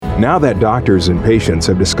Now that doctors and patients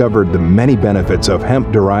have discovered the many benefits of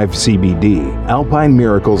hemp-derived CBD, Alpine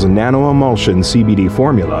Miracle's nano-emulsion CBD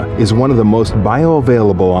formula is one of the most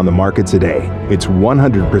bioavailable on the market today. It's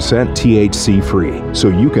 100% THC-free, so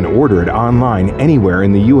you can order it online anywhere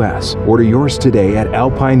in the U.S. Order yours today at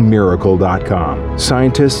alpinemiracle.com.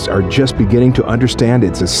 Scientists are just beginning to understand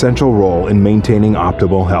its essential role in maintaining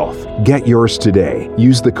optimal health. Get yours today.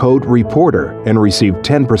 Use the code REPORTER and receive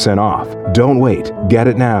 10% off. Don't wait. Get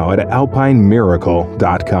it now at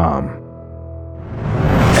alpinemiracle.com.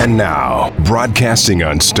 And now, broadcasting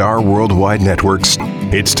on Star Worldwide Networks,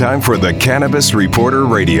 it's time for the Cannabis Reporter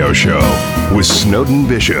Radio Show with Snowden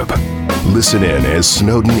Bishop. Listen in as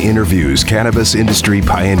Snowden interviews cannabis industry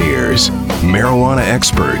pioneers, marijuana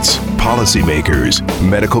experts, policymakers,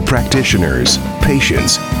 medical practitioners,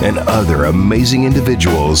 patients, and other amazing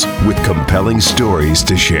individuals with compelling stories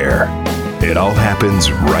to share. It all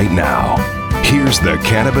happens right now. Here's the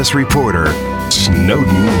Cannabis Reporter,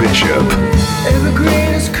 Snowden Bishop.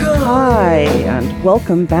 Hi, and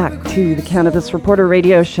welcome back to the Cannabis Reporter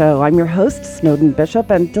Radio Show. I'm your host, Snowden Bishop,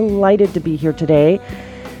 and delighted to be here today.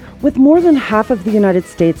 With more than half of the United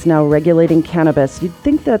States now regulating cannabis, you'd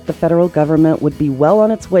think that the federal government would be well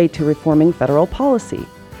on its way to reforming federal policy.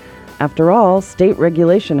 After all, state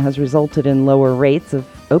regulation has resulted in lower rates of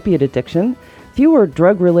opiate addiction, fewer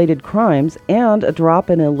drug-related crimes, and a drop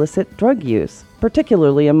in illicit drug use,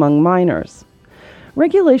 particularly among minors.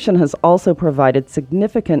 Regulation has also provided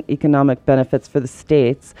significant economic benefits for the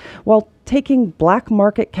states while taking black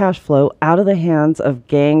market cash flow out of the hands of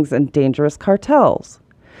gangs and dangerous cartels.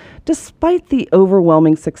 Despite the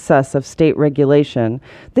overwhelming success of state regulation,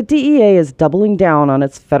 the DEA is doubling down on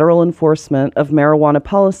its federal enforcement of marijuana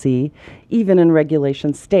policy, even in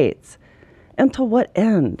regulation states. And to what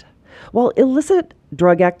end? While illicit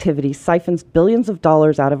drug activity siphons billions of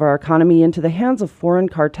dollars out of our economy into the hands of foreign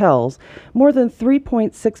cartels, more than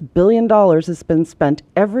 $3.6 billion has been spent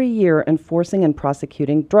every year enforcing and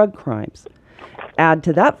prosecuting drug crimes. Add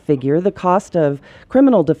to that figure the cost of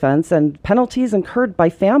criminal defense and penalties incurred by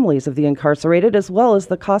families of the incarcerated, as well as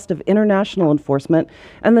the cost of international enforcement,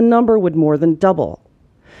 and the number would more than double.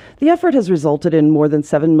 The effort has resulted in more than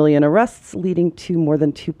 7 million arrests, leading to more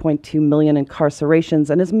than 2.2 million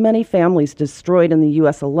incarcerations and as many families destroyed in the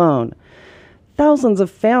U.S. alone. Thousands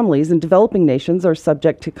of families in developing nations are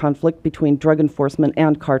subject to conflict between drug enforcement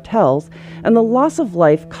and cartels, and the loss of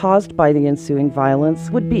life caused by the ensuing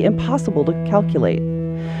violence would be impossible to calculate.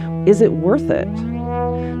 Is it worth it?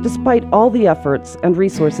 Despite all the efforts and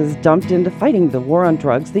resources dumped into fighting the war on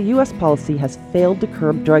drugs, the U.S. policy has failed to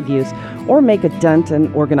curb drug use or make a dent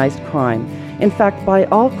in organized crime. In fact, by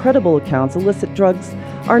all credible accounts, illicit drugs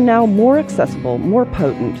are now more accessible, more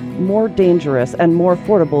potent, more dangerous, and more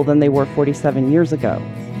affordable than they were 47 years ago.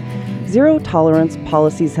 Zero-tolerance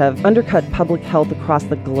policies have undercut public health across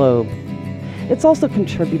the globe. It's also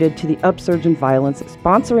contributed to the upsurge in violence,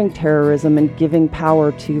 sponsoring terrorism and giving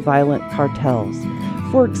power to violent cartels.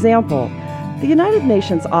 For example, the United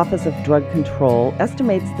Nations Office of Drug Control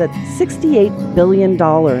estimates that $68 billion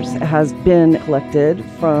has been collected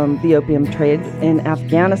from the opium trade in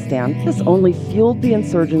Afghanistan. This only fueled the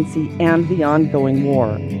insurgency and the ongoing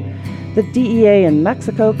war. The DEA in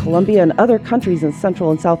Mexico, Colombia, and other countries in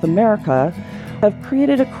Central and South America have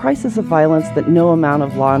created a crisis of violence that no amount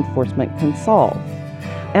of law enforcement can solve.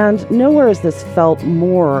 And nowhere is this felt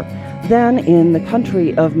more than in the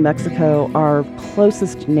country of Mexico, our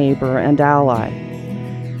closest neighbor and ally.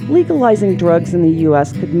 Legalizing drugs in the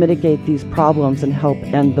U.S. could mitigate these problems and help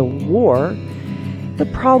end the war. The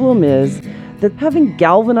problem is that having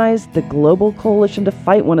galvanized the global coalition to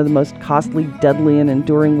fight one of the most costly, deadly, and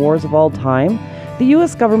enduring wars of all time, the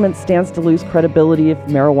U.S. government stands to lose credibility if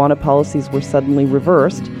marijuana policies were suddenly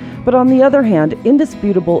reversed. But on the other hand,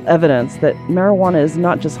 indisputable evidence that marijuana is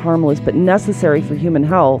not just harmless but necessary for human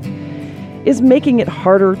health is making it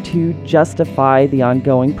harder to justify the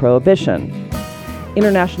ongoing prohibition.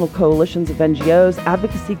 International coalitions of NGOs,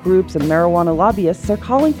 advocacy groups, and marijuana lobbyists are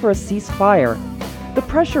calling for a ceasefire. The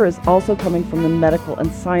pressure is also coming from the medical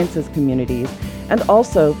and sciences communities and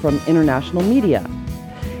also from international media.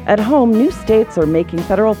 At home, new states are making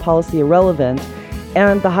federal policy irrelevant,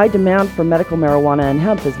 and the high demand for medical marijuana and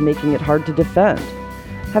hemp is making it hard to defend.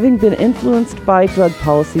 Having been influenced by drug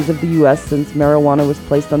policies of the U.S. since marijuana was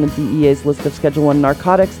placed on the DEA's list of Schedule I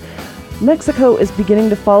narcotics, Mexico is beginning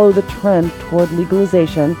to follow the trend toward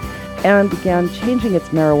legalization and began changing its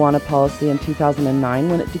marijuana policy in 2009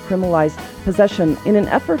 when it decriminalized possession in an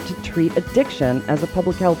effort to treat addiction as a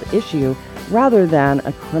public health issue rather than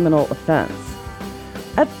a criminal offense.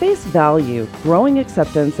 At face value, growing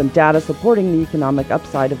acceptance and data supporting the economic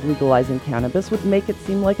upside of legalizing cannabis would make it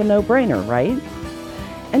seem like a no-brainer, right?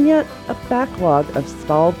 And yet, a backlog of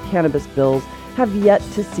stalled cannabis bills have yet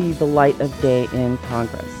to see the light of day in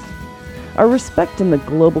Congress. Our respect in the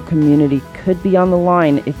global community could be on the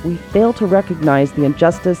line if we fail to recognize the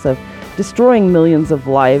injustice of destroying millions of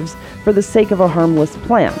lives for the sake of a harmless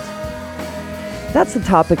plant. That's the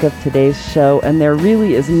topic of today's show, and there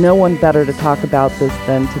really is no one better to talk about this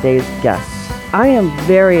than today's guest. I am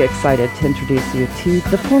very excited to introduce you to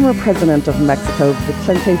the former president of Mexico,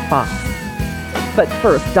 Vicente Fox. But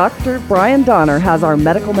first, Dr. Brian Donner has our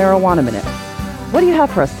Medical Marijuana Minute. What do you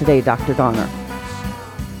have for us today, Dr. Donner?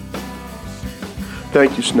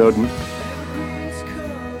 Thank you, Snowden.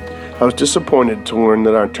 I was disappointed to learn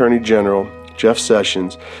that our Attorney General, Jeff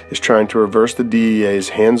Sessions, is trying to reverse the DEA's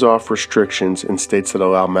hands-off restrictions in states that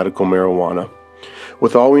allow medical marijuana.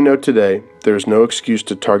 With all we know today, there is no excuse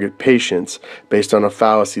to target patients based on a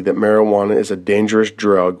fallacy that marijuana is a dangerous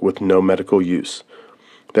drug with no medical use.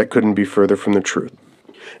 That couldn't be further from the truth.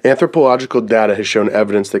 Anthropological data has shown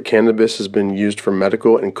evidence that cannabis has been used for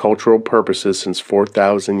medical and cultural purposes since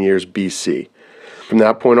 4,000 years BC. From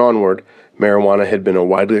that point onward, marijuana had been a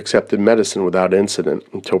widely accepted medicine without incident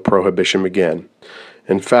until Prohibition began.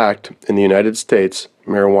 In fact, in the United States,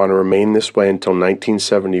 marijuana remained this way until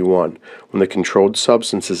 1971, when the Controlled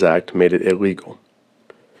Substances Act made it illegal.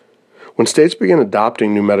 When states began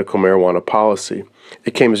adopting new medical marijuana policy,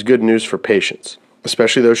 it came as good news for patients,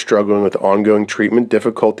 especially those struggling with ongoing treatment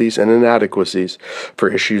difficulties and inadequacies for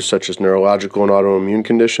issues such as neurological and autoimmune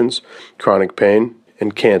conditions, chronic pain,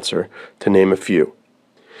 and cancer, to name a few.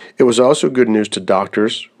 It was also good news to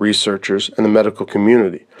doctors, researchers, and the medical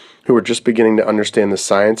community, who were just beginning to understand the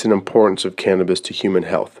science and importance of cannabis to human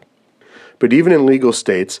health. But even in legal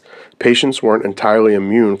states, patients weren't entirely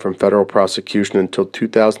immune from federal prosecution until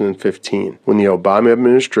 2015, when the Obama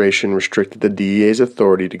administration restricted the DEA's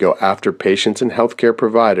authority to go after patients and healthcare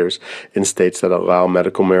providers in states that allow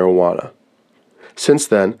medical marijuana. Since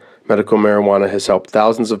then, medical marijuana has helped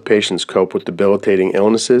thousands of patients cope with debilitating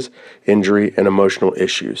illnesses, injury, and emotional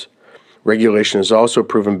issues. Regulation has also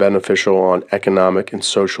proven beneficial on economic and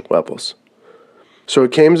social levels. So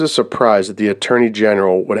it came as a surprise that the Attorney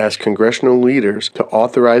General would ask congressional leaders to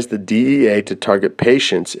authorize the DEA to target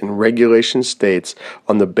patients in regulation states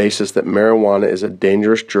on the basis that marijuana is a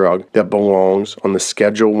dangerous drug that belongs on the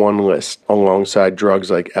Schedule I list alongside drugs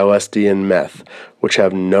like LSD and meth, which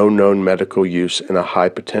have no known medical use and a high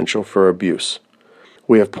potential for abuse.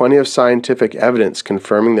 We have plenty of scientific evidence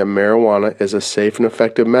confirming that marijuana is a safe and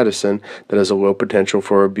effective medicine that has a low potential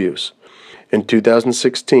for abuse. In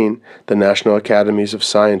 2016, the National Academies of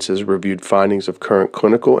Sciences reviewed findings of current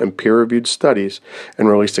clinical and peer-reviewed studies and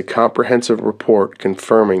released a comprehensive report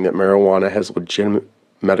confirming that marijuana has legitimate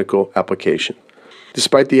medical application.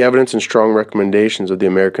 Despite the evidence and strong recommendations of the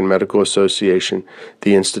American Medical Association,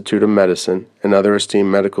 the Institute of Medicine, and other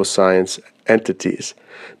esteemed medical science entities,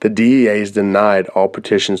 the DEA has denied all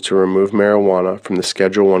petitions to remove marijuana from the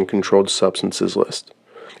Schedule I controlled substances list.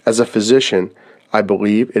 As a physician, I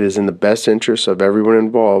believe it is in the best interest of everyone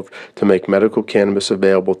involved to make medical cannabis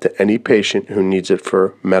available to any patient who needs it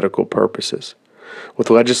for medical purposes. With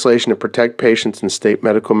legislation to protect patients and state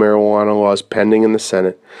medical marijuana laws pending in the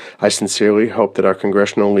Senate, I sincerely hope that our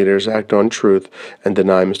congressional leaders act on truth and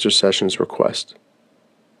deny Mr. Sessions' request.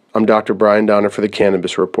 I'm Dr. Brian Donner for the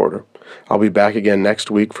Cannabis Reporter. I'll be back again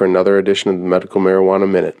next week for another edition of the Medical Marijuana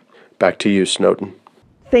Minute. Back to you, Snowden.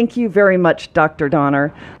 Thank you very much, Dr.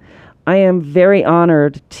 Donner. I am very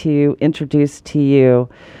honored to introduce to you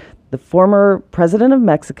the former president of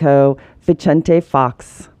Mexico, Vicente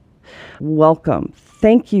Fox. Welcome.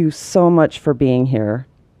 Thank you so much for being here.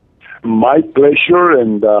 My pleasure,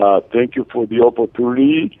 and thank you for the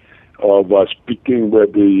opportunity of speaking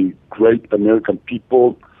with the great American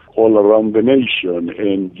people all around the nation.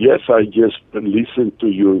 And yes, I just listened to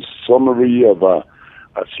your summary of a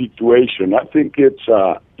situation. I think it's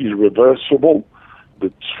irreversible.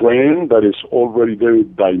 The trend that is already very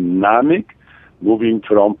dynamic, moving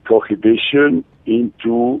from prohibition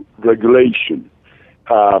into regulation,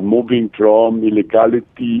 moving from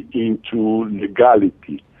illegality into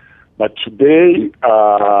legality. But today,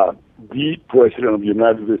 the President of the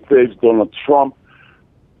United States, Donald Trump,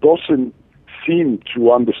 doesn't seem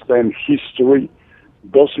to understand history,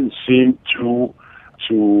 doesn't seem to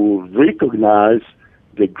recognize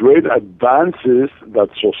the great advances that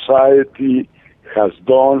society has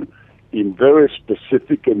done in very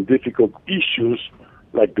specific and difficult issues,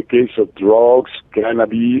 like the case of drugs,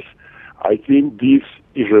 cannabis. I think this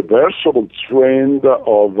irreversible trend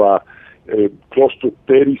of close to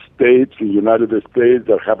 30 states in the United States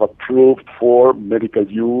that have approved for medical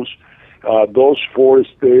use. Those 4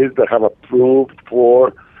 states that have approved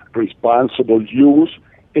for responsible use,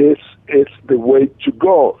 it's the way to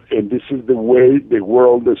go, and this is the way the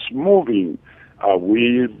world is moving.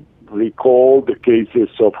 We recall the cases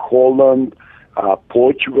of Holland,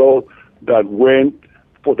 Portugal, that went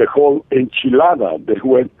for the whole enchilada. They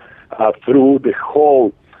went through the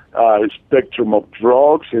whole spectrum of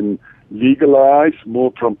drugs and legalized,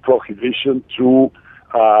 moved from prohibition to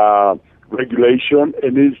regulation,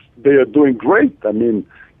 and they are doing great. I mean,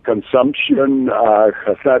 consumption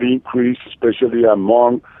has not increased, especially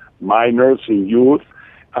among minors and youth.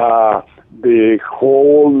 The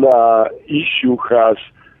whole issue has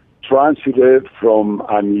transited from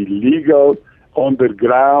an illegal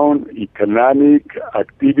underground economic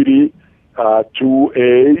activity to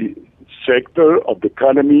a sector of the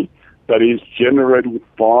economy that is generating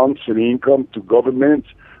funds and income to governments,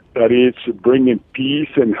 that is bringing peace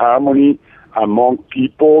and harmony among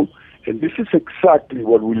people. And this is exactly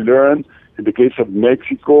what we learned in the case of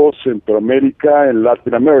Mexico, Central America, and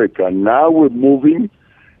Latin America. Now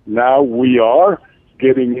we are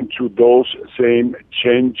getting into those same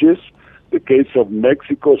changes. The case of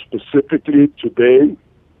Mexico specifically today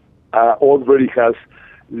already has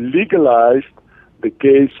legalized the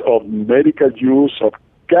case of medical use of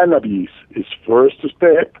cannabis. Is first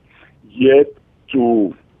step, yet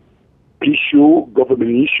to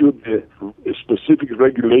government issued a specific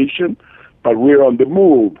regulation, but we're on the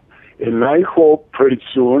move. And I hope pretty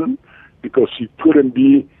soon, because it couldn't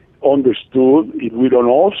be understood, if we don't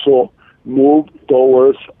also move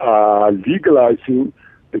towards legalizing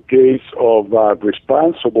the case of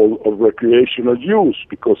responsible or recreational use.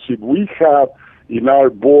 Because if we have in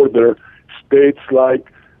our border states like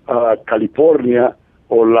California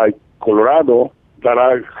or like Colorado that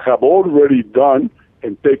have already done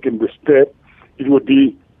and taken the step, it would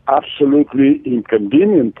be absolutely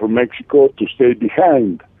inconvenient for Mexico to stay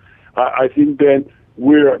behind. I think then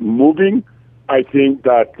we're moving. I think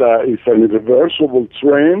that it's an irreversible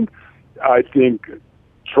trend. I think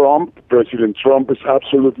President Trump is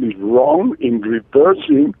absolutely wrong in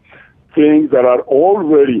reversing things that are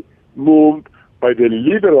already moved by the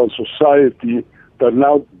liberal society that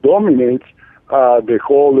now dominates the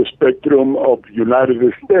whole spectrum of the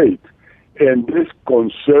United States. And this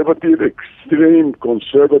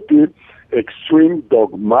extreme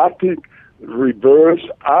dogmatic reverse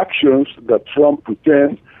actions that Trump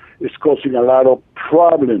pretends is causing a lot of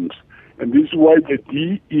problems. And this is why the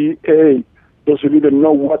DEA doesn't even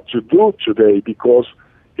know what to do today, because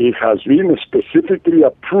it has been specifically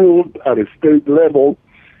approved at a state level,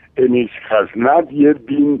 and it has not yet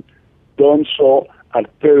been done so at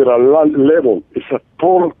federal level. It's a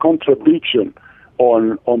total contradiction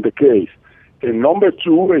on the case. And number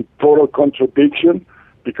two, a total contradiction,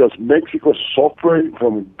 because Mexico is suffering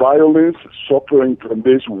from violence, suffering from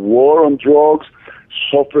this war on drugs,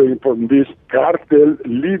 suffering from these cartel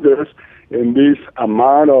leaders, and this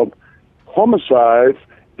amount of homicides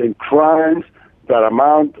and crimes that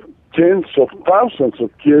amount tens of thousands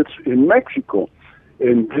of kids in Mexico.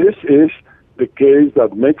 And this is the case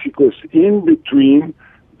that Mexico is in between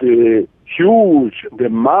the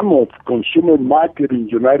mammoth consumer market in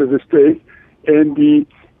the United States and the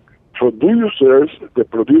producer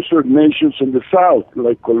nations in the South,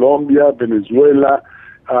 like Colombia, Venezuela,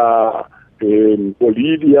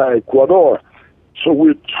 Bolivia, Ecuador. So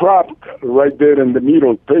we're trapped right there in the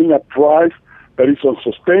middle, paying a price that is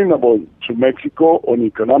unsustainable to Mexico on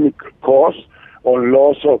economic costs, on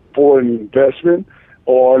loss of foreign investment,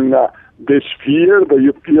 on this fear that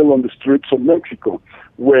you feel on the streets of Mexico.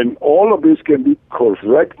 When all of this can be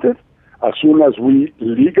corrected as soon as we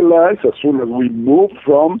legalize, as soon as we move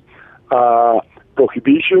from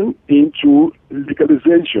prohibition into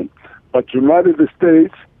legalization. But the United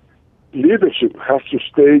States leadership has to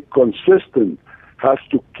stay consistent, has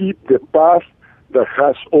to keep the path that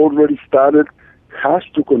has already started, has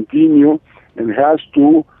to continue, and has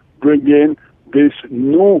to bring in this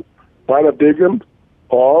new paradigm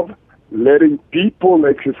of letting people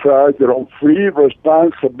exercise their own free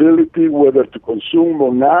responsibility whether to consume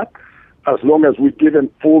or not, as long as we give them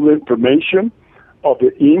full information of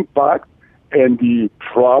the impact and the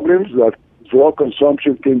problems that drug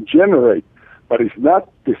consumption can generate. But it's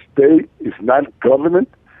not the state, it's not government,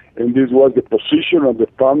 and this was the position of the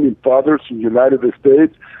founding fathers in the United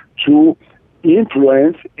States to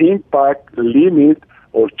influence, impact, limit,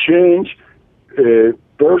 or change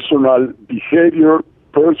personal behavior,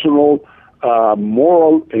 personal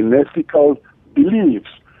moral and ethical beliefs.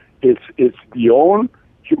 It's the own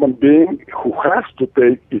human being who has to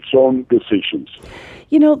take its own decisions.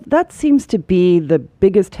 You know, that seems to be the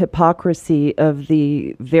biggest hypocrisy of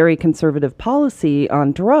the very conservative policy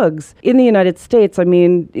on drugs in the United States. I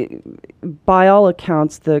mean, by all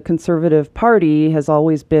accounts, the Conservative Party has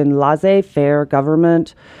always been laissez-faire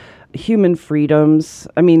government, human freedoms.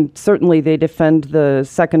 I mean, certainly they defend the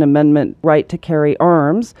Second Amendment right to carry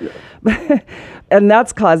arms. Yeah. And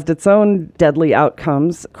that's caused its own deadly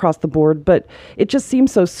outcomes across the board. But it just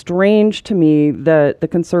seems so strange to me that the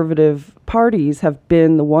conservative parties have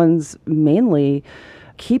been the ones mainly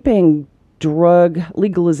keeping drug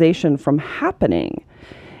legalization from happening.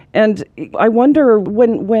 And I wonder,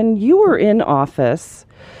 when you were in office,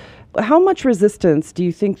 how much resistance do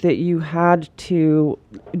you think that you had to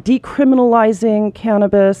decriminalizing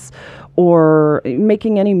cannabis or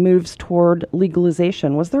making any moves toward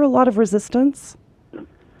legalization? Was there a lot of resistance?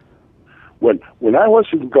 When I was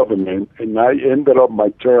in government and I ended up my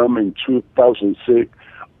term in 2006,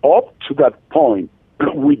 up to that point,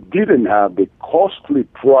 we didn't have the costly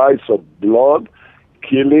price of blood,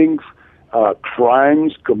 killings,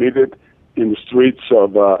 crimes committed in the streets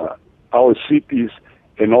of our cities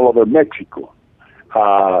and all over Mexico.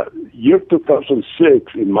 Year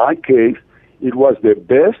 2006, in my case, it was the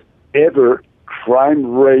best ever crime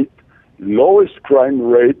rate, lowest crime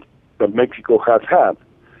rate that Mexico has had.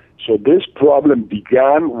 So this problem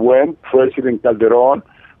began when President Calderon,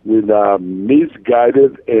 with a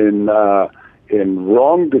misguided and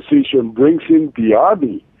wrong decision, brings in the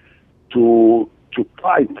army to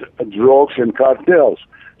fight drugs and cartels.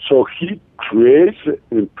 So he creates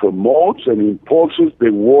and promotes and impulses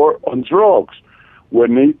the war on drugs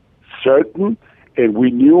when it's certain, and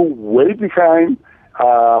we knew way behind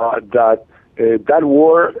that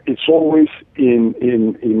war is always in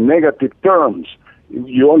negative terms.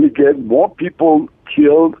 You only get more people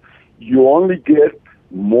killed. You only get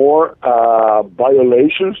more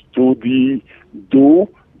violations to the due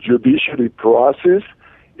judiciary process,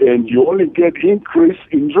 and you only get increase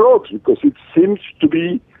in drugs because it seems to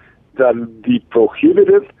be that the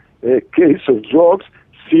prohibited case of drugs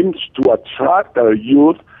seems to attract our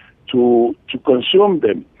youth to consume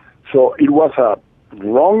them. So it was a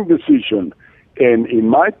wrong decision. And in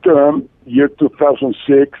my term, year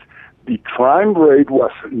 2006, the crime rate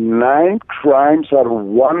was 9 crimes out of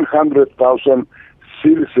 100,000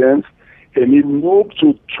 citizens, and it moved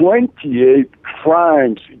to 28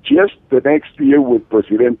 crimes just the next year with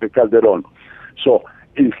Presidente Calderon. So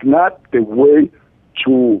it's not the way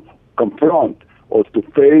to confront or to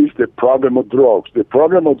face the problem of drugs. The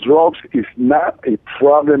problem of drugs is not a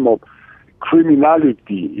problem of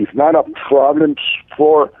criminality. It's not a problem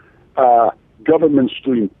for governments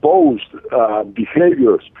to impose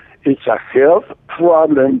behaviors. It's a health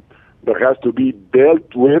problem that has to be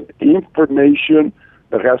dealt with, information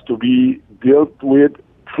that has to be dealt with,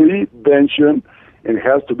 prevention, and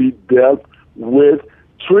has to be dealt with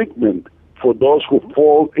treatment for those who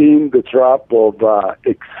fall in the trap of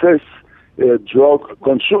excess drug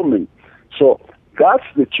consuming. So that's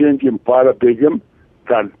the changing paradigm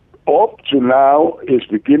that up to now is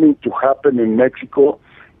beginning to happen in Mexico.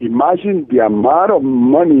 Imagine the amount of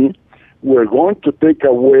money we're going to take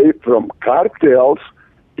away from cartels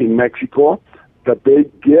in Mexico that they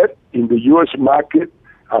get in the U.S. market,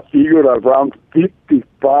 a figure around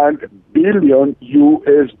 $55 billion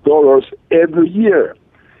every year.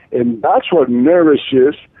 And that's what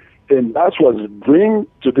nourishes, and that's what brings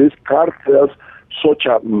to these cartels such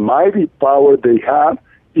a mighty power they have,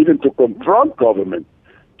 even to confront government,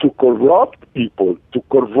 to corrupt people, to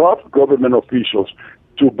corrupt government officials,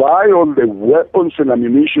 to buy all the weapons and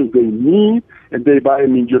ammunition they need, and they buy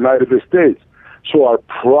them in the United States. So our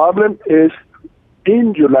problem is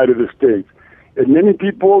in the United States. And many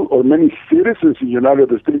people or many citizens in the United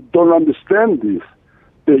States don't understand this.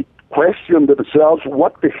 They question themselves,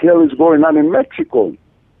 what the hell is going on in Mexico?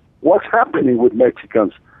 What's happening with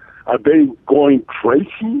Mexicans? Are they going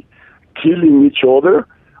crazy, killing each other?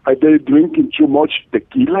 Are they drinking too much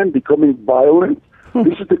tequila and becoming violent?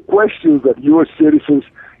 This is the questions that U.S. citizens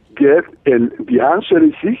get, and the answer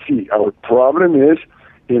is easy. Our problem is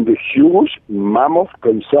in the huge mammoth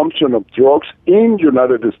consumption of drugs in the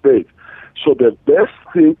United States. So the best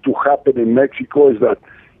thing to happen in Mexico is that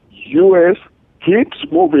U.S. keeps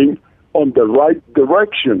moving on the right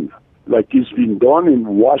direction, like it's been done in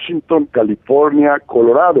Washington, California,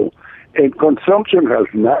 Colorado. And consumption has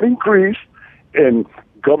not increased, and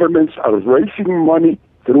governments are raising money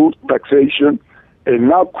through taxation, and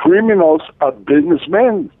now criminals are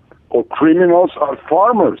businessmen, or criminals are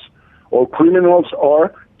farmers, or criminals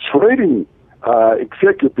are trading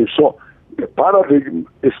executives. So the paradigm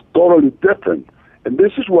is totally different. And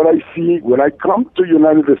this is what I see when I come to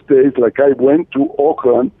United States, like I went to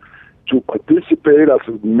Oakland to participate as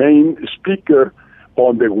a main speaker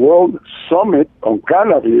on the World Summit on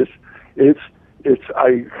Cannabis.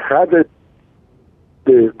 I had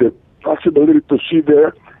the possibility to see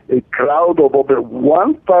there a crowd of over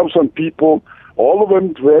 1,000 people, all of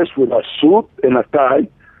them dressed with a suit and a tie,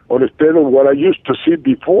 instead of what I used to see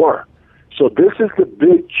before. So this is the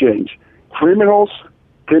big change. Criminals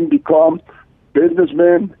can become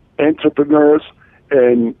businessmen, entrepreneurs,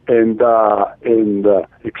 and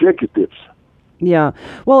executives. Yeah.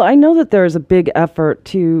 Well, I know that there's a big effort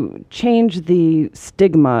to change the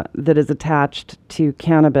stigma that is attached to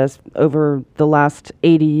cannabis over the last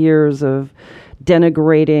 80 years of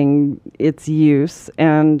denigrating its use.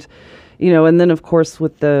 And, and then, of course,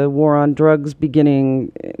 with the war on drugs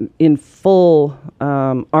beginning in full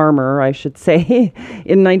armor, I should say,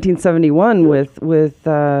 in 1971 with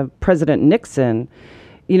President Nixon.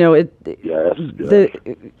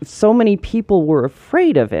 So many people were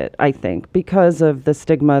afraid of it, I think, because of the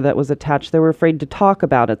stigma that was attached. They were afraid to talk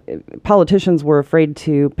about it. Politicians were afraid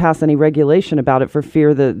to pass any regulation about it for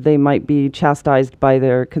fear that they might be chastised by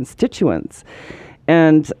their constituents.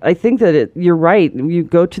 And I think that you're right. You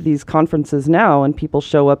go to these conferences now and people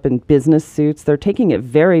show up in business suits. They're taking it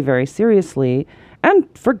very, very seriously. And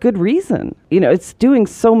for good reason. It's doing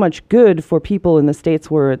so much good for people in the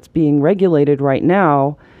states where it's being regulated right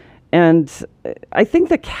now. And I think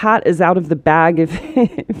the cat is out of the bag,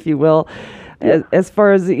 if you will, as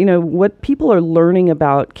far as, what people are learning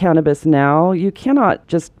about cannabis now. You cannot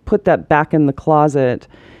just put that back in the closet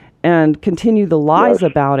and continue the lies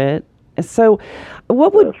about it. So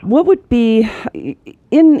what would be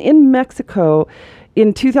in Mexico?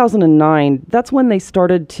 In 2009, that's when they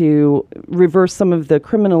started to reverse some of the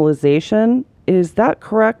criminalization. Is that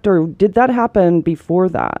correct? Or did that happen before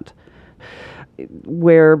that,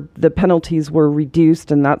 where the penalties were reduced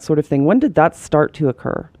and that sort of thing? When did that start to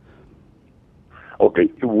occur? Okay,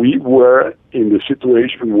 we were in the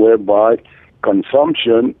situation whereby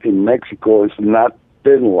consumption in Mexico is not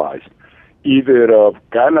penalized, either of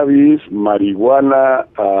cannabis, marijuana,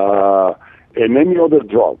 and any other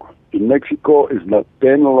drug. In Mexico, is not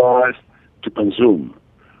penalized to consume.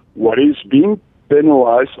 What is being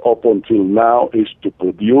penalized up until now is to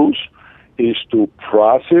produce, is to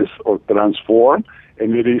process or transform,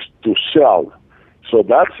 and it is to sell. So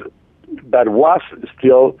that was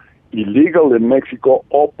still illegal in Mexico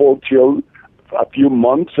up until a few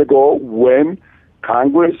months ago when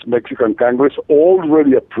Mexican Congress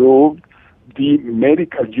already approved the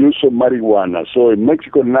medical use of marijuana. So in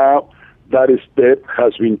Mexico now, that step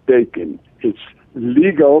has been taken. It's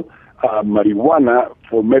legal marijuana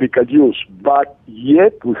for medical use, but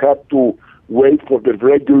yet we have to wait for the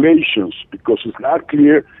regulations because it's not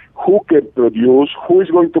clear who can produce, who is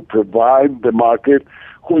going to provide the market,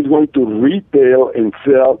 who is going to retail and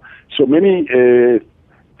sell. So many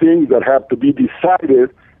things that have to be decided.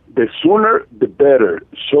 The sooner, the better,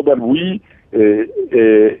 so that we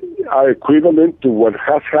are equivalent to what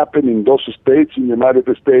has happened in those states in the United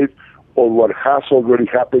States or what has already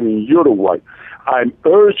happened in Uruguay. I'm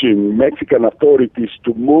urging Mexican authorities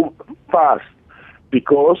to move fast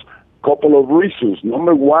because a couple of reasons.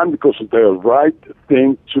 Number one, because it's the right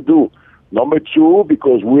thing to do. Number two,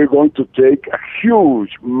 because we're going to take a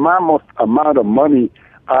huge, mammoth amount of money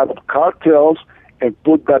out of cartels and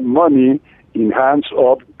put that money in hands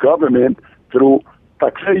of government through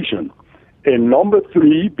taxation. And number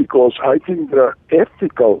three, because I think there are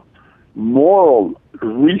ethical, moral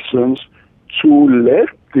reasons to let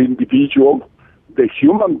the individual, the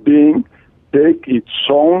human being, take its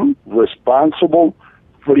own responsible,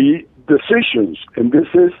 free decisions. And this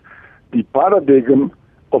is the paradigm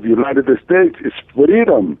of the United States, is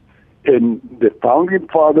freedom. And the founding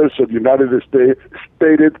fathers of the United States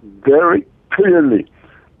stated very clearly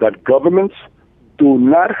that governments do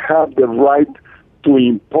not have the right to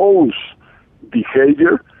impose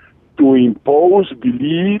behavior, to impose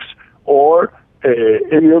beliefs, or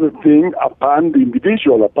any other thing upon the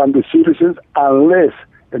individual, upon the citizens, unless,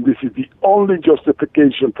 and this is the only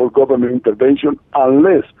justification for government intervention,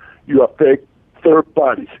 unless you affect third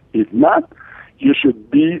parties. If not, you should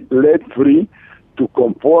be let free to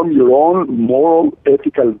conform your own moral,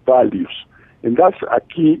 ethical values. And that's a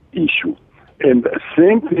key issue. And the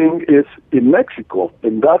same thing is in Mexico,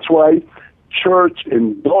 and that's why church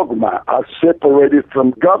and dogma are separated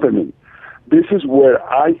from government. This is where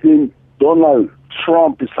I think Donald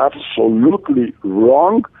Trump is absolutely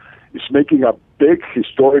wrong. He's making a big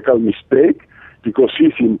historical mistake because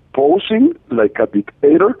he's imposing, like a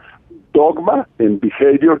dictator, dogma and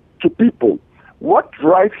behavior to people. What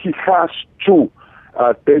right he has to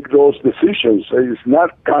take those decisions. It's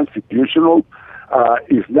not constitutional.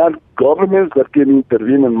 It's not governments that can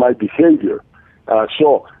intervene in my behavior.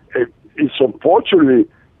 So it's unfortunately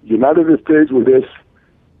United States with this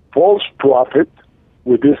false prophet,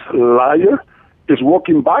 with this liar, is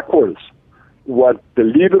walking backwards. What the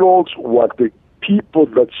liberals, what the people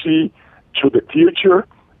that see to the future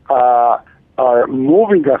are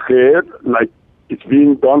moving ahead, like it's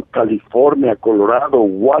being done California, Colorado,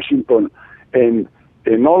 Washington, and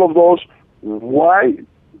all of those. Why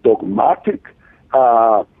dogmatic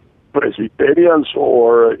Presbyterians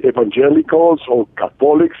or evangelicals or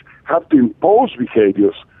Catholics have to impose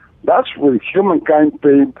behaviors? That's where humankind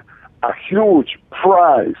paid a huge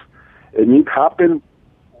price, and it happened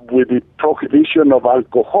with the prohibition of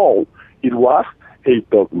alcohol. It was a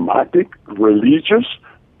dogmatic religious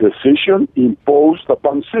decision imposed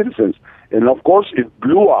upon citizens. And of course, it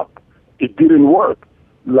blew up. It didn't work.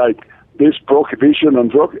 Like this prohibition on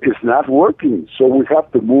drugs is not working. So we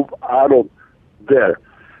have to move out of there.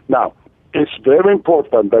 Now, it's very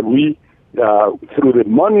important that we, through the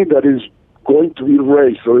money that is going to be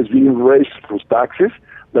raised or is being raised through taxes,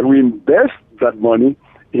 that we invest that money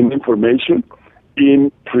in information,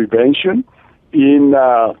 in prevention, in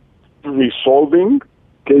resolving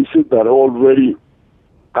cases that already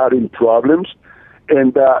are in problems.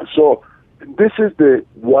 And so this is the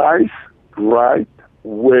wise, right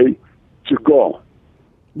way to go.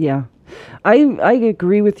 Yeah, I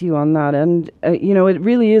agree with you on that. And, it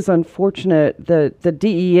really is unfortunate that the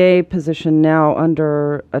DEA position now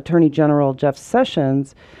under Attorney General Jeff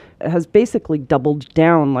Sessions has basically doubled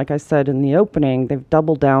down, like I said in the opening. They've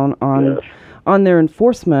doubled down on their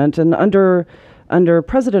enforcement. And under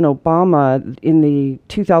President Obama, in the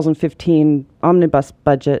 2015 omnibus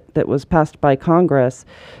budget that was passed by Congress,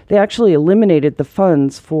 they actually eliminated the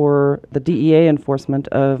funds for the DEA enforcement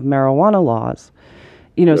of marijuana laws,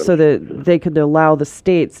 so that they could allow the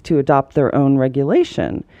states to adopt their own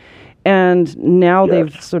regulation. And now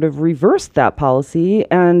they've sort of reversed that policy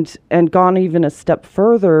and gone even a step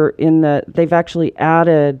further in that they've actually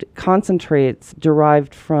added concentrates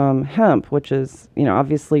derived from hemp, which is,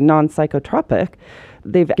 obviously non-psychotropic.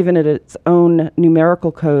 They've given it its own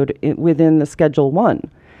numerical code within the Schedule 1.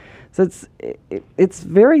 So it's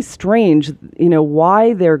very strange,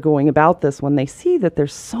 why they're going about this when they see that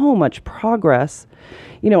there's so much progress.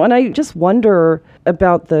 And I just wonder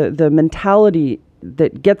about the mentality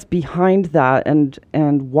that gets behind that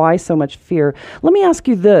and why so much fear. Let me ask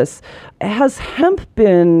you this. Has hemp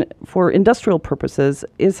been, for industrial purposes,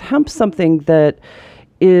 is hemp something that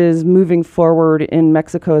is moving forward in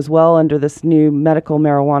Mexico as well under this new medical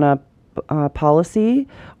marijuana policy,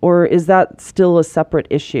 or is that still a separate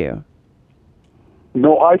issue?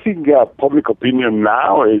 No, I think public opinion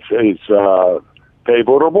now is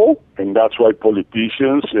favorable, and that's why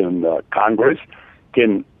politicians and Congress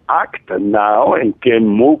can act now and can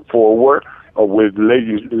move forward with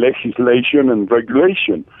legislation and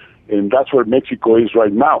regulation. And that's where Mexico is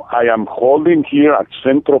right now. I am holding here at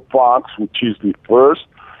Central Fox, which is the first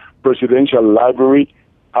presidential library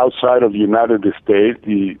outside of the United States,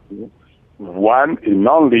 the one and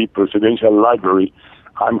only presidential library.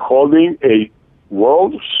 I'm holding a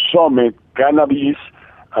World Summit Cannabis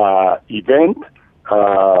event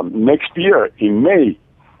next year in May.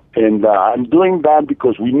 And I'm doing that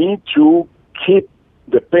because we need to keep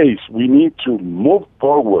the pace. We need to move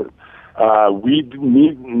forward. We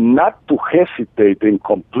need not to hesitate and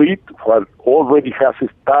complete what already has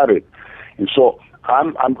started. And so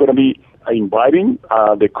I'm going to be inviting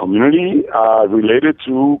the community related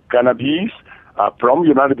to cannabis from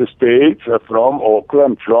United States, from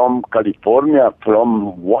Oakland, from California,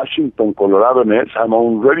 from Washington, Colorado, and I'm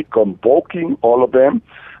already convoking all of them.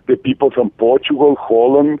 The people from Portugal,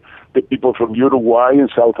 Holland, the people from Uruguay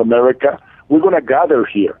and South America. We're going to gather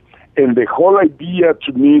here. And the whole idea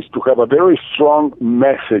to me is to have a very strong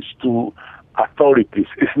message to authorities.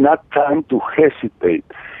 It's not time to hesitate.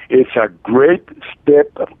 It's a great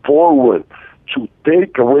step forward to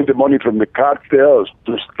take away the money from the cartels,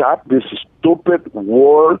 to stop this stupid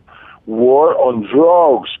war on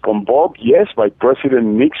drugs, convoked, yes, by President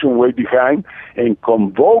Nixon way behind, and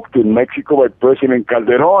convoked in Mexico by President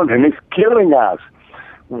Calderon, and it's killing us.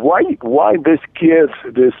 Why these kids,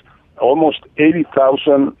 this almost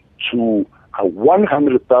 80,000 to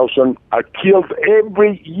 100,000 are killed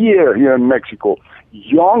every year here in Mexico?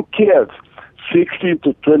 Young kids, 16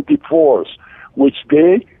 to 24s, which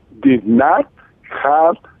they did not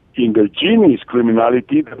have in their genes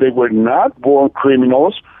criminality, that they were not born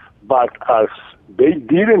criminals, but as they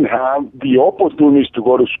didn't have the opportunities to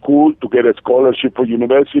go to school, to get a scholarship for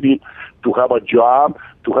university, to have a job,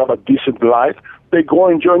 to have a decent life, they go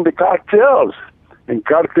and join the cartels. And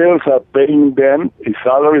cartels are paying them a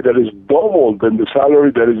salary that is double than the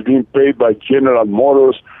salary that is being paid by General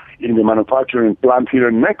Motors in the manufacturing plant here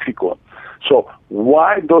in Mexico. So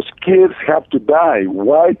why those kids have to die?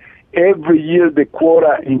 Why every year the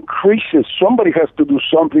quota increases? Somebody has to do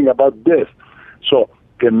something about this. So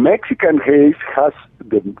the Mexican case has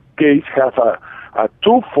a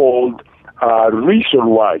twofold reason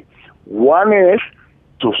why. One is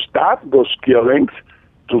to stop those killings,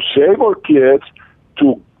 to save our kids,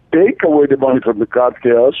 to take away the money from the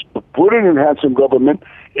cartels, to put it in hands of government,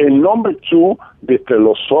 and number two, the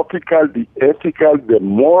philosophical, the ethical, the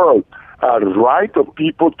moral right of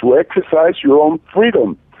people to exercise your own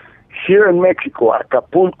freedom. Here in Mexico,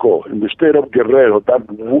 Acapulco, in the state of Guerrero, that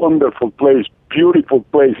wonderful place, beautiful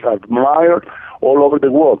place, admired all over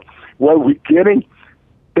the world, well, we're getting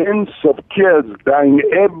tens of kids dying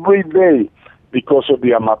every day because of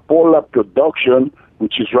the amapola production,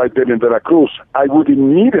 which is right there in Veracruz. I would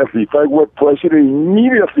immediately, if I were president,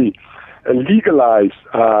 legalize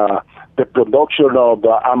the production of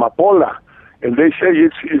amapola. And they say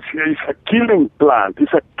it's a killing plant,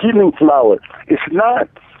 it's a killing flower. It's not.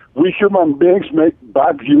 We human beings make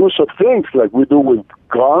bad use of things like we do with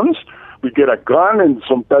guns. We get a gun and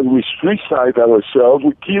sometimes we suicide ourselves,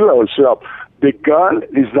 we kill ourselves. The gun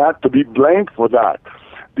is not to be blamed for that.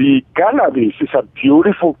 The cannabis is a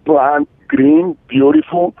beautiful plant, green,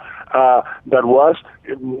 beautiful, that was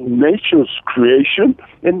nature's creation,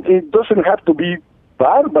 and it doesn't have to be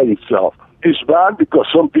bad by itself. It's bad because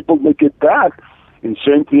some people make it bad. And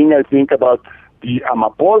same thing I think about the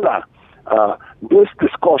amapola. This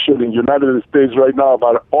discussion in the United States right now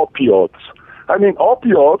about opioids. I mean,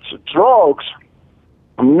 opioids, drugs,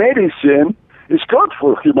 medicine is good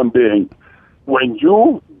for human beings. When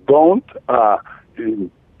you don't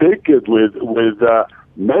take it with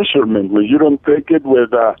measurement, when you don't take it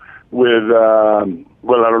with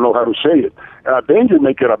well, I don't know how to say it, then you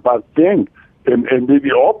make it a bad thing. And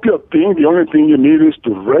the opioid thing, the only thing you need is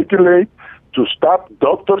to regulate, to stop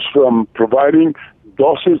doctors from providing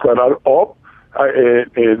doses that are up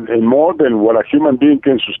and more than what a human being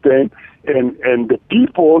can sustain, and the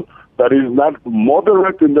people that is not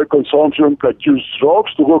moderate in their consumption, that use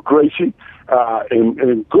drugs to go crazy,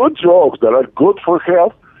 and good drugs that are good for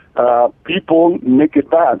health, people make it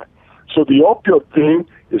bad. So the opioid thing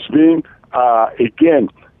is being, again,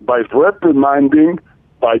 by reprimanding,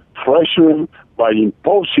 by pressuring, by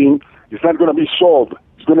imposing, it's not going to be solved.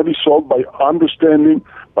 It's going to be solved by understanding,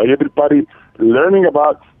 by everybody learning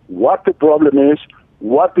about what the problem is,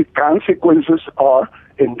 what the consequences are,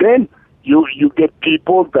 and then you get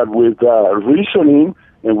people that with reasoning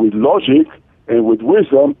and with logic and with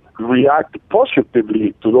wisdom react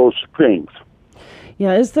positively to those things.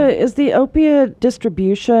 Yeah, is the opiate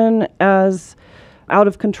distribution as out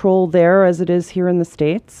of control there as it is here in the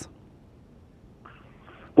States?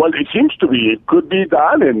 Well, it seems to be. It could be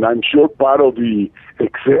done, and I'm sure part of the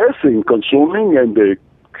excess in consuming and the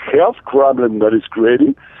health problem that it's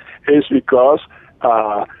creating is because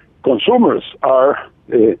consumers are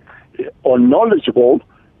unknowledgeable,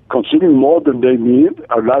 consuming more than they need,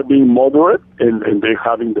 are not being moderate, and they're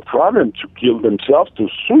having the problem to kill themselves, to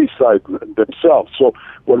suicide themselves. So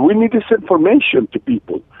what we need is information to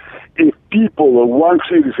people. If people or one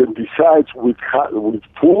citizen decides with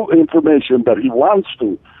full information that he wants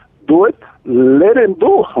to do it, let him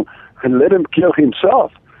do and let him kill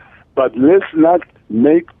himself. But let's not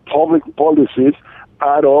make public policies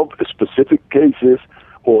out of specific cases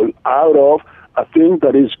or out of a thing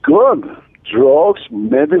that is good. Drugs,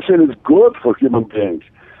 medicine is good for human beings.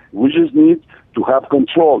 We just need to have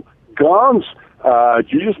control. Guns,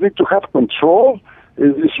 you just need to have control.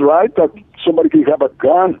 It's right that somebody can have a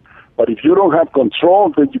gun, but if you don't have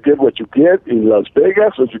control, then you get what you get in Las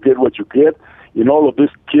Vegas, or you get what you get in all of these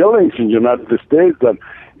killings in the United States that,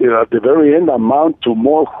 at the very end, amount to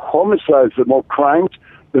more homicides and more crimes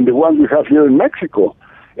than the ones we have here in Mexico.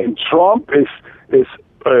 And Trump is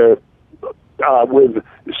with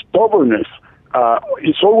stubbornness.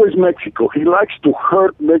 It's always Mexico. He likes to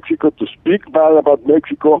hurt Mexico, to speak bad about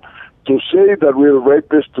Mexico, to say that we're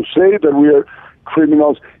rapists, to say that we are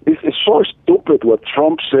criminals. It's so stupid what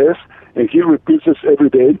Trump says, and he repeats this every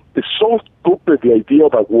day. It's so stupid, the idea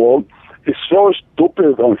of a wall. It's so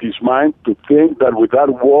stupid on his mind to think that with that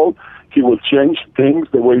wall he will change things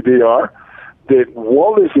the way they are. The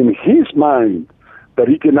wall is in his mind, that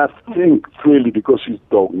he cannot think freely because he's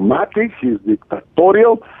dogmatic, he's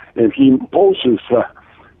dictatorial, and he imposes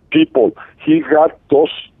people. He got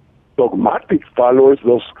those dogmatic followers,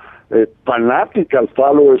 those fanatical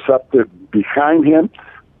followers up there behind him,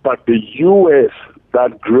 but the U.S.,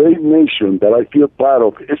 that great nation that I feel proud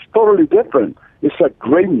of, is totally different. It's a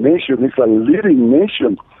great nation. It's a leading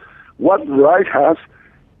nation. What right has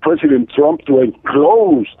President Trump to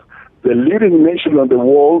enclose the leading nation of the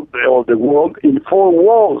world in four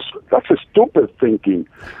walls? That's a stupid thinking.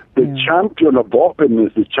 The champion of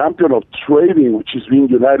openness, the champion of trading, which is being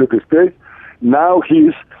United States, now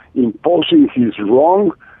he's imposing his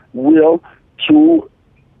wrong will to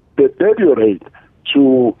deteriorate,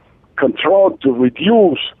 to control, to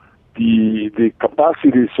reduce the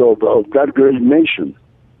capacities of that great nation.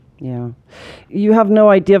 Yeah. You have no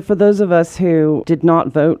idea, for those of us who did not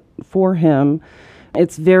vote for him,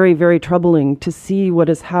 it's very, very troubling to see what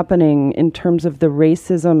is happening in terms of the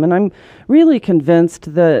racism. And I'm really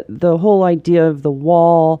convinced that the whole idea of the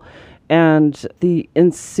wall and the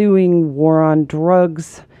ensuing war on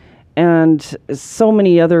drugs and so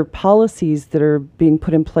many other policies that are being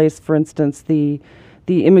put in place, for instance, the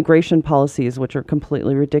immigration policies, which are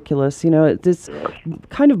completely ridiculous. It's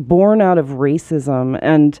kind of born out of racism.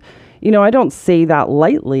 And, I don't say that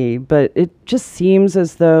lightly, but it just seems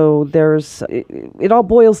as though it all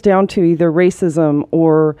boils down to either racism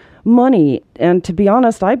or money. And to be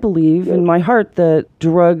honest, I believe in my heart that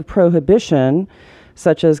drug prohibition,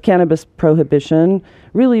 such as cannabis prohibition,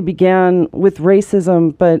 really began with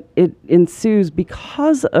racism, but it ensues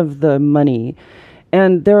because of the money.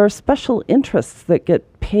 And there are special interests that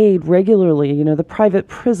get paid regularly, the private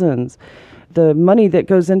prisons, the money that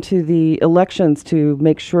goes into the elections to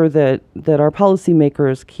make sure that our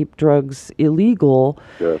policymakers keep drugs illegal.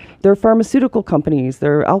 Yes. There are pharmaceutical companies,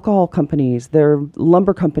 there are alcohol companies, there are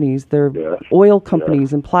lumber companies, there are oil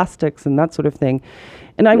companies and plastics and that sort of thing.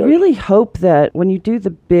 And I really hope that when you do the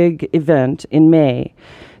big event in May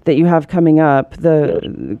that you have coming up,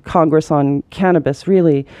 the Congress on Cannabis,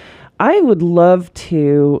 really, I would love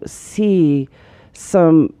to see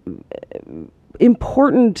some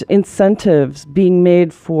important incentives being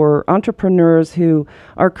made for entrepreneurs who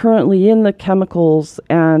are currently in the chemicals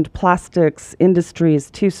and plastics industries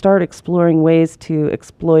to start exploring ways to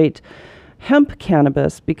exploit hemp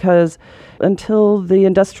cannabis, because until the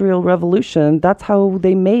Industrial Revolution, that's how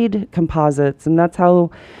they made composites, and that's how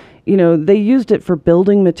they used it for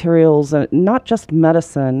building materials, and not just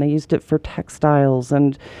medicine. They used it for textiles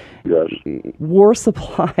and war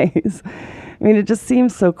supplies. I mean, it just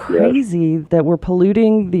seems so crazy that we're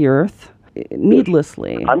polluting the earth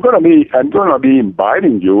needlessly. I'm gonna be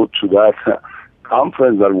inviting you to that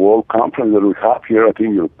conference, that world conference that we have here. I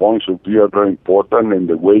think your points of view are very important, and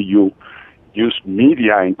the way you use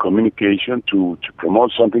media and communication to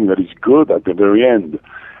promote something that is good at the very end.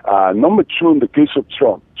 Number two, in the case of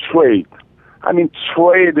Trump, trade. I mean,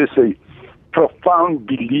 trade is a profound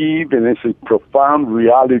belief and it's a profound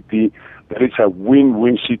reality that it's a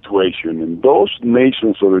win-win situation. And those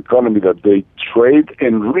nations or economy that they trade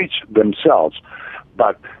enrich themselves.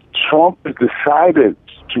 But Trump has decided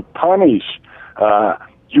to punish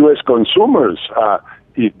U.S. consumers.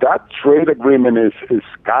 If that trade agreement is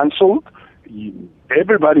canceled,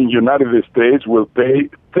 everybody in the United States will pay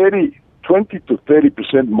 20 to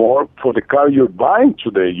 30% more for the car you're buying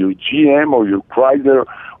today, your GM or your Chrysler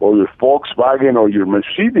or your Volkswagen or your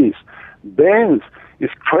Mercedes Benz.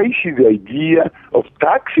 It's crazy, the idea of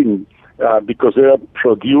taxing because they are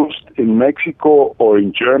produced in Mexico or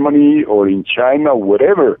in Germany or in China or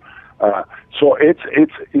whatever. So it's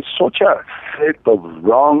such a set of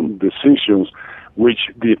wrong decisions which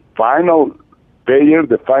the final payer,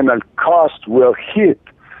 the final cost will hit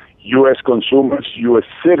U.S. consumers, U.S.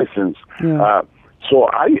 citizens. Yeah. So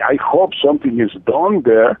I hope something is done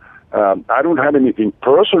there. I don't have anything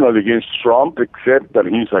personal against Trump except that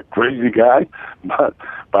he's a crazy guy, but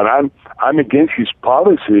I'm against his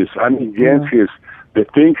policies. I'm against the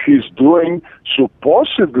things he's doing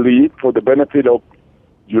supposedly for the benefit of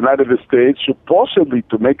United States, supposedly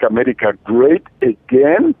to make America great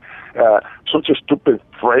again. Such a stupid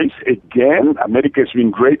phrase, again. America has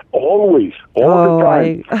been great always, all the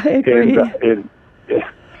time. I agree.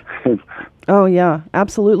 Oh, yeah,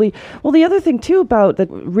 absolutely. Well, the other thing, too, about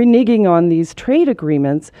reneging on these trade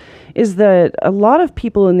agreements is that a lot of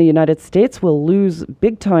people in the United States will lose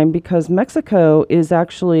big time because Mexico is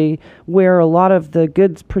actually where a lot of the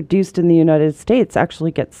goods produced in the United States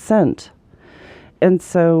actually get sent. And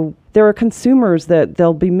so there are consumers that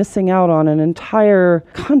they'll be missing out on an entire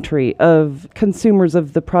country of consumers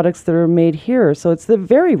of the products that are made here. So it's the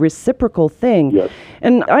very reciprocal thing. Yes.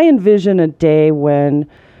 And I envision a day when,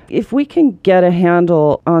 if we can get a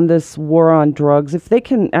handle on this war on drugs, if they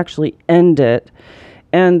can actually end it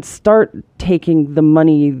and start taking the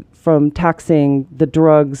money from taxing the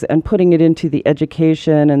drugs and putting it into the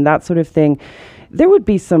education and that sort of thing, there would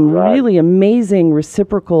be some really amazing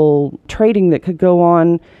reciprocal trading that could go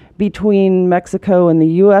on between Mexico and the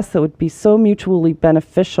U.S. that would be so mutually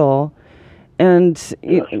beneficial. And,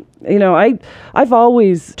 I've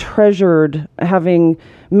always treasured having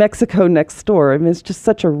Mexico next door. I mean, it's just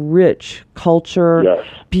such a rich culture,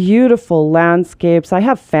 beautiful landscapes. I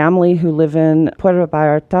have family who live in Puerto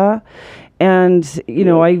Vallarta, and,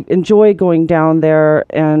 I enjoy going down there.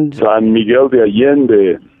 And San Miguel de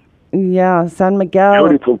Allende. Yeah, San Miguel.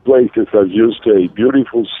 Beautiful places, as you say,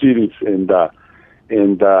 beautiful cities, and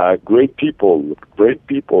great people.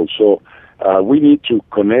 So we need to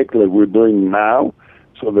connect like we're doing now,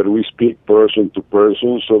 so that we speak person to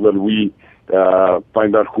person, so that we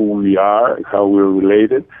find out who we are, how we're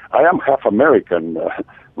related. I am half American.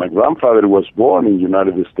 My grandfather was born in the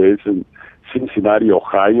United States in Cincinnati,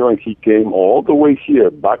 Ohio, and he came all the way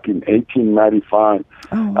here back in 1895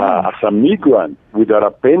 as a migrant without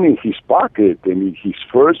a penny in his pocket. And his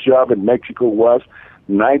first job in Mexico was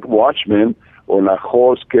night watchman on a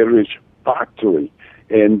horse carriage factory.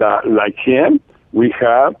 And like him, we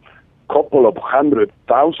have a couple of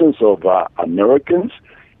 100,000 of Americans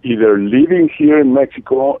either living here in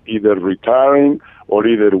Mexico, either retiring, or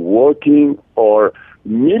either working, or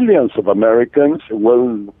millions of Americans,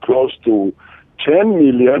 well, close to 10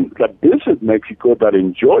 million that visit Mexico, that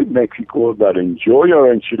enjoy Mexico, that enjoy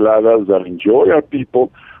our enchiladas, that enjoy our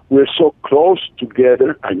people. We're so close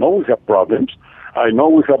together. I know we have problems. I know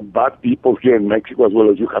we have bad people here in Mexico as well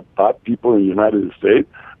as you have bad people in the United States.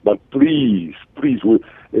 But please,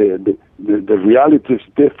 the reality is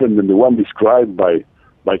different than the one described by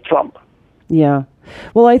Trump. Yeah.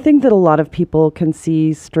 Well, I think that a lot of people can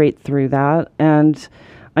see straight through that. And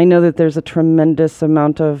I know that there's a tremendous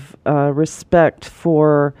amount of respect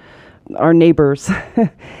for our neighbors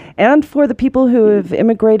and for the people who have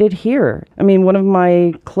immigrated here. I mean, one of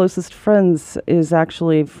my closest friends is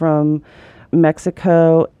actually from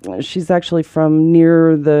Mexico. She's actually from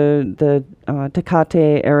near the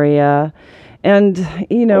Tecate area. And,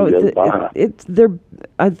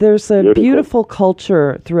 there's a beautiful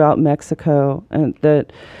culture throughout Mexico, and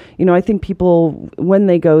that, I think people, when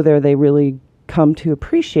they go there, they really come to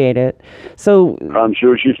appreciate it. So I'm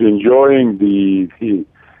sure she's enjoying the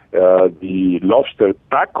lobster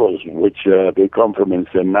tacos, which they come from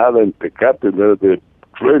Ensenada and Tecate. They're the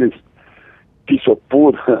greatest piece of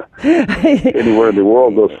food anywhere in the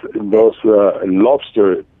world. Those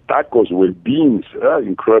lobster tacos with beans,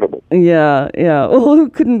 incredible. Yeah. Well, who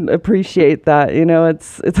couldn't appreciate that?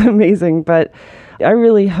 It's amazing. But I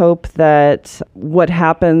really hope that what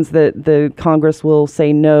happens, that the Congress will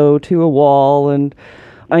say no to a wall. And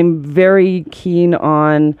I'm very keen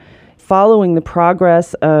on following the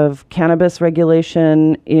progress of cannabis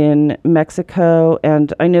regulation in Mexico.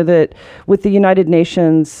 And I know that with the United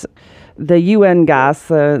Nations, the UN GAS,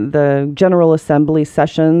 the General Assembly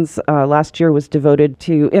sessions last year was devoted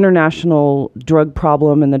to international drug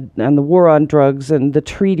problem and the war on drugs and the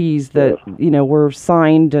treaties that were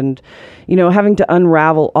signed, and having to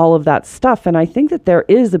unravel all of that stuff. And I think that there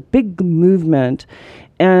is a big movement.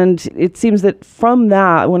 And it seems that from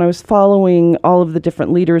that, when I was following all of the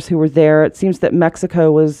different leaders who were there, it seems that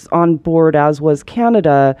Mexico was on board, as was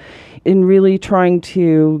Canada, in really trying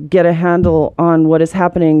to get a handle on what is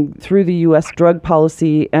happening through the U.S. drug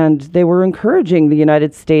policy. And they were encouraging the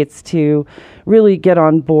United States to really get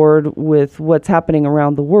on board with what's happening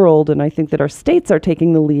around the world. And I think that our states are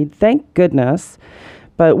taking the lead, thank goodness.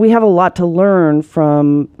 But we have a lot to learn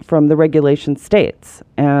from the regulation states.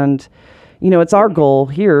 And it's our goal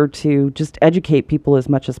here to just educate people as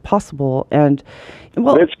much as possible. And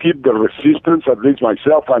let's keep the resistance, at least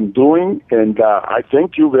myself, I'm doing. And I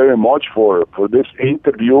thank you very much for this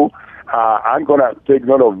interview. I'm going to take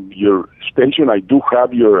note of your station. I do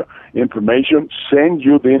have your information. Send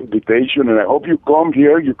you the invitation. And I hope you come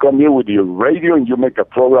here. You come here with your radio and you make a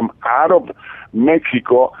program out of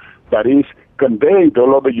Mexico that is conveyed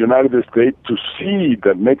all over the United States to see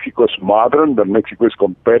that Mexico is modern, that Mexico is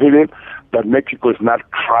competitive, that Mexico is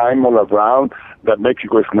not crime all around, that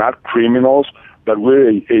Mexico is not criminals, that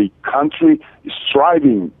we're a country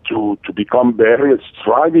striving to become better,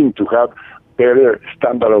 striving to have better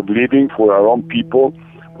standard of living for our own people.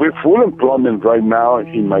 We're full employment right now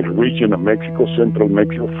in my region of Mexico, central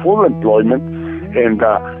Mexico, full employment, and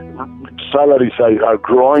salaries are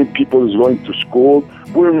growing, people is going to school.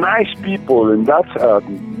 We're nice people, and that's,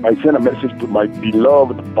 I send a message to my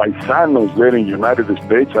beloved paisanos there in the United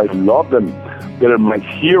States. I love them. They're my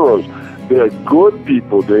heroes. They are good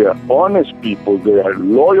people. They are honest people. They are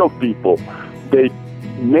loyal people. They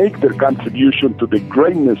make their contribution to the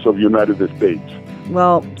greatness of the United States.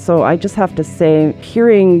 Well, so I just have to say,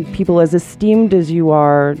 hearing people as esteemed as you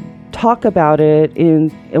are talk about it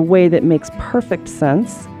in a way that makes perfect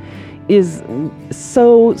sense is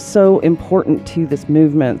so important to this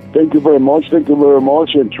movement. Thank you very much. Thank you very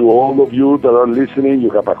much. And to all of you that are listening, you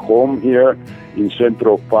have a home here in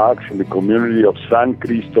Centro Fox, in the community of San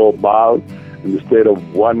Cristobal, in the state of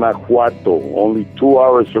Guanajuato, only 2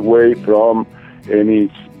 hours away from any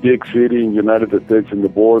big city in the United States in the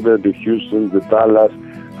border, the Houston, the Dallas.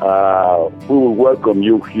 We will welcome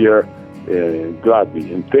you here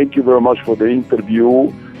gladly. And thank you very much for the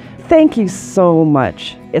interview. Thank you so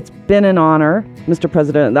much. It's been an honor, Mr.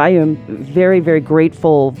 President. I am very, very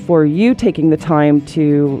grateful for you taking the time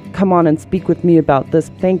to come on and speak with me about this.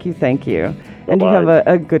 Thank you, thank you. Bye-bye. And you have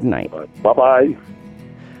a good night. Bye-bye.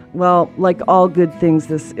 Well, like all good things,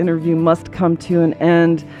 this interview must come to an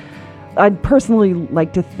end. I'd personally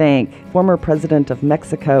like to thank former President of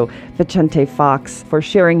Mexico, Vicente Fox, for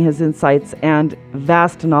sharing his insights and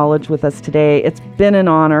vast knowledge with us today. It's been an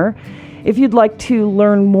honor. If you'd like to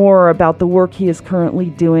learn more about the work he is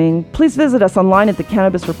currently doing, please visit us online at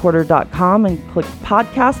thecannabisreporter.com and click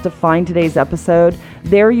podcast to find today's episode.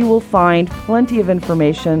 There you will find plenty of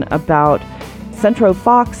information about Centro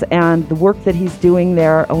Fox and the work that he's doing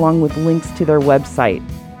there, along with links to their website.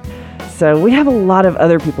 So we have a lot of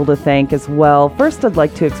other people to thank as well. First, I'd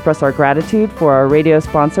like to express our gratitude for our radio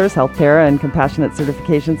sponsors, HealthCare and Compassionate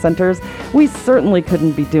Certification Centers. We certainly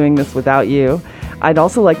couldn't be doing this without you. I'd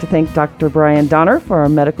also like to thank Dr. Brian Donner for our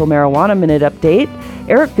Medical Marijuana Minute Update,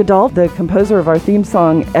 Eric Goodall, the composer of our theme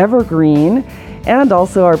song Evergreen, and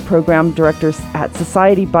also our program directors at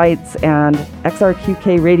Society Bites and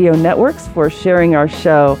XRQK Radio Networks for sharing our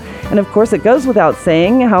show. And of course, it goes without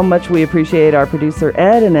saying how much we appreciate our producer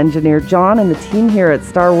Ed and engineer John and the team here at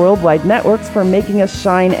Star Worldwide Networks for making us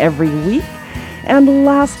shine every week. And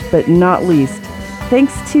last but not least,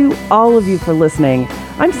 thanks to all of you for listening.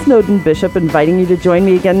 I'm Snowden Bishop, inviting you to join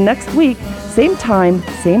me again next week, same time,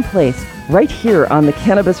 same place, right here on the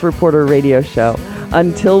Cannabis Reporter Radio Show.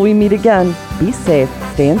 Until we meet again, be safe,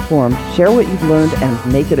 stay informed, share what you've learned,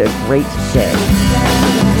 and make it a great day.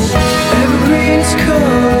 Evergreen's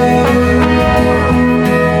calling.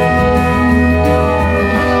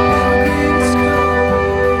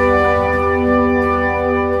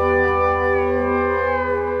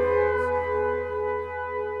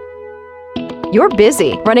 You're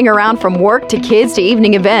busy, running around from work to kids to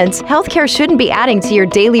evening events. Healthcare shouldn't be adding to your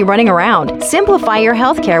daily running around. Simplify your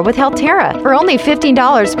healthcare with Healthterra. For only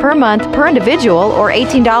 $15 per month per individual or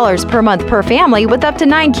 $18 per month per family with up to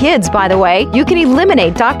 9 kids, by the way, you can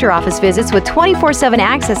eliminate doctor office visits with 24/7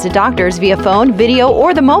 access to doctors via phone, video,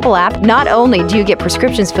 or the mobile app. Not only do you get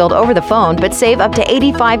prescriptions filled over the phone, but save up to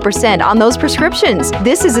 85% on those prescriptions.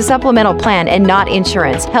 This is a supplemental plan and not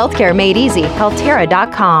insurance. Healthcare made easy.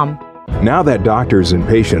 Healthterra.com. Now that doctors and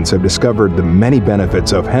patients have discovered the many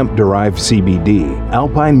benefits of hemp-derived CBD,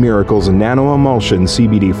 Alpine Miracles Nano-Emulsion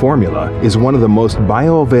CBD formula is one of the most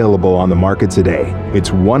bioavailable on the market today.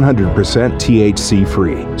 It's 100%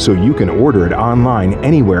 THC-free, so you can order it online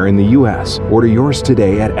anywhere in the U.S. Order yours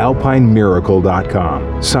today at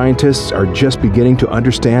alpinemiracle.com. Scientists are just beginning to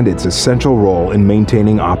understand its essential role in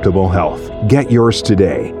maintaining optimal health. Get yours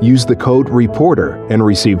today. Use the code REPORTER and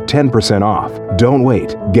receive 10% off. Don't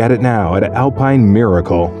wait. Get it now at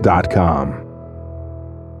alpinemiracle.com.